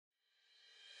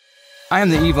I am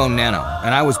the Evo Nano,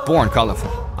 and I was born colorful.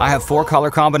 I have 4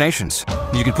 color combinations.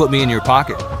 You can put me in your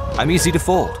pocket. I'm easy to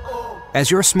fold.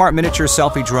 As your smart miniature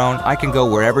selfie drone, I can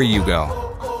go wherever you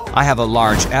go. I have a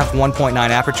large f1.9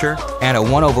 aperture and a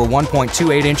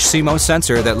 1/1.28-inch CMOS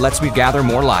sensor that lets me gather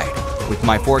more light. With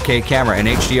my 4K camera and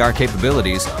HDR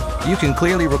capabilities, you can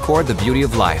clearly record the beauty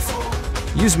of life.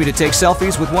 Use me to take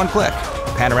selfies with one click.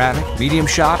 Panoramic, medium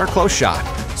shot, or close shot.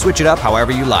 Switch it up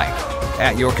however you like.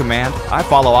 At your command, I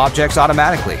follow objects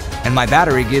automatically, and my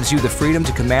battery gives you the freedom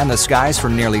to command the skies for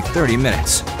nearly 30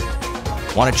 minutes.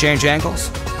 Want to change angles?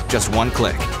 Just one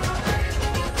click.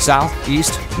 South,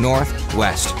 east, north,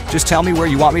 west. Just tell me where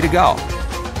you want me to go.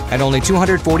 At only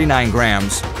 249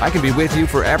 grams, I can be with you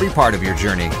for every part of your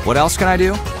journey. What else can I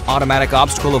do? Automatic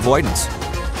obstacle avoidance.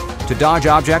 To dodge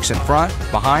objects in front,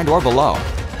 behind, or below.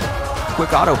 Quick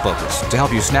autofocus to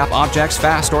help you snap objects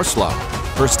fast or slow.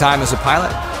 First time as a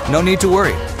pilot? No need to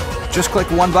worry. Just click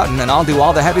one button and I'll do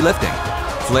all the heavy lifting.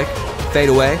 Flick, fade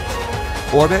away,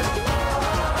 orbit,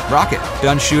 rocket.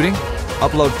 Done shooting?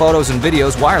 Upload photos and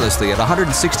videos wirelessly at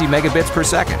 160 megabits per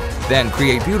second. Then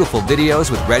create beautiful videos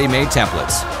with ready-made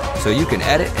templates, so you can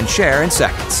edit and share in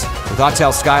seconds. With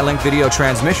Autel Skylink video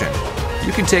transmission,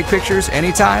 you can take pictures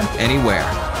anytime, anywhere.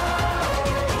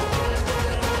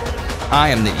 I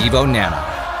am the Evo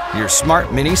Nano, your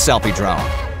smart mini selfie drone.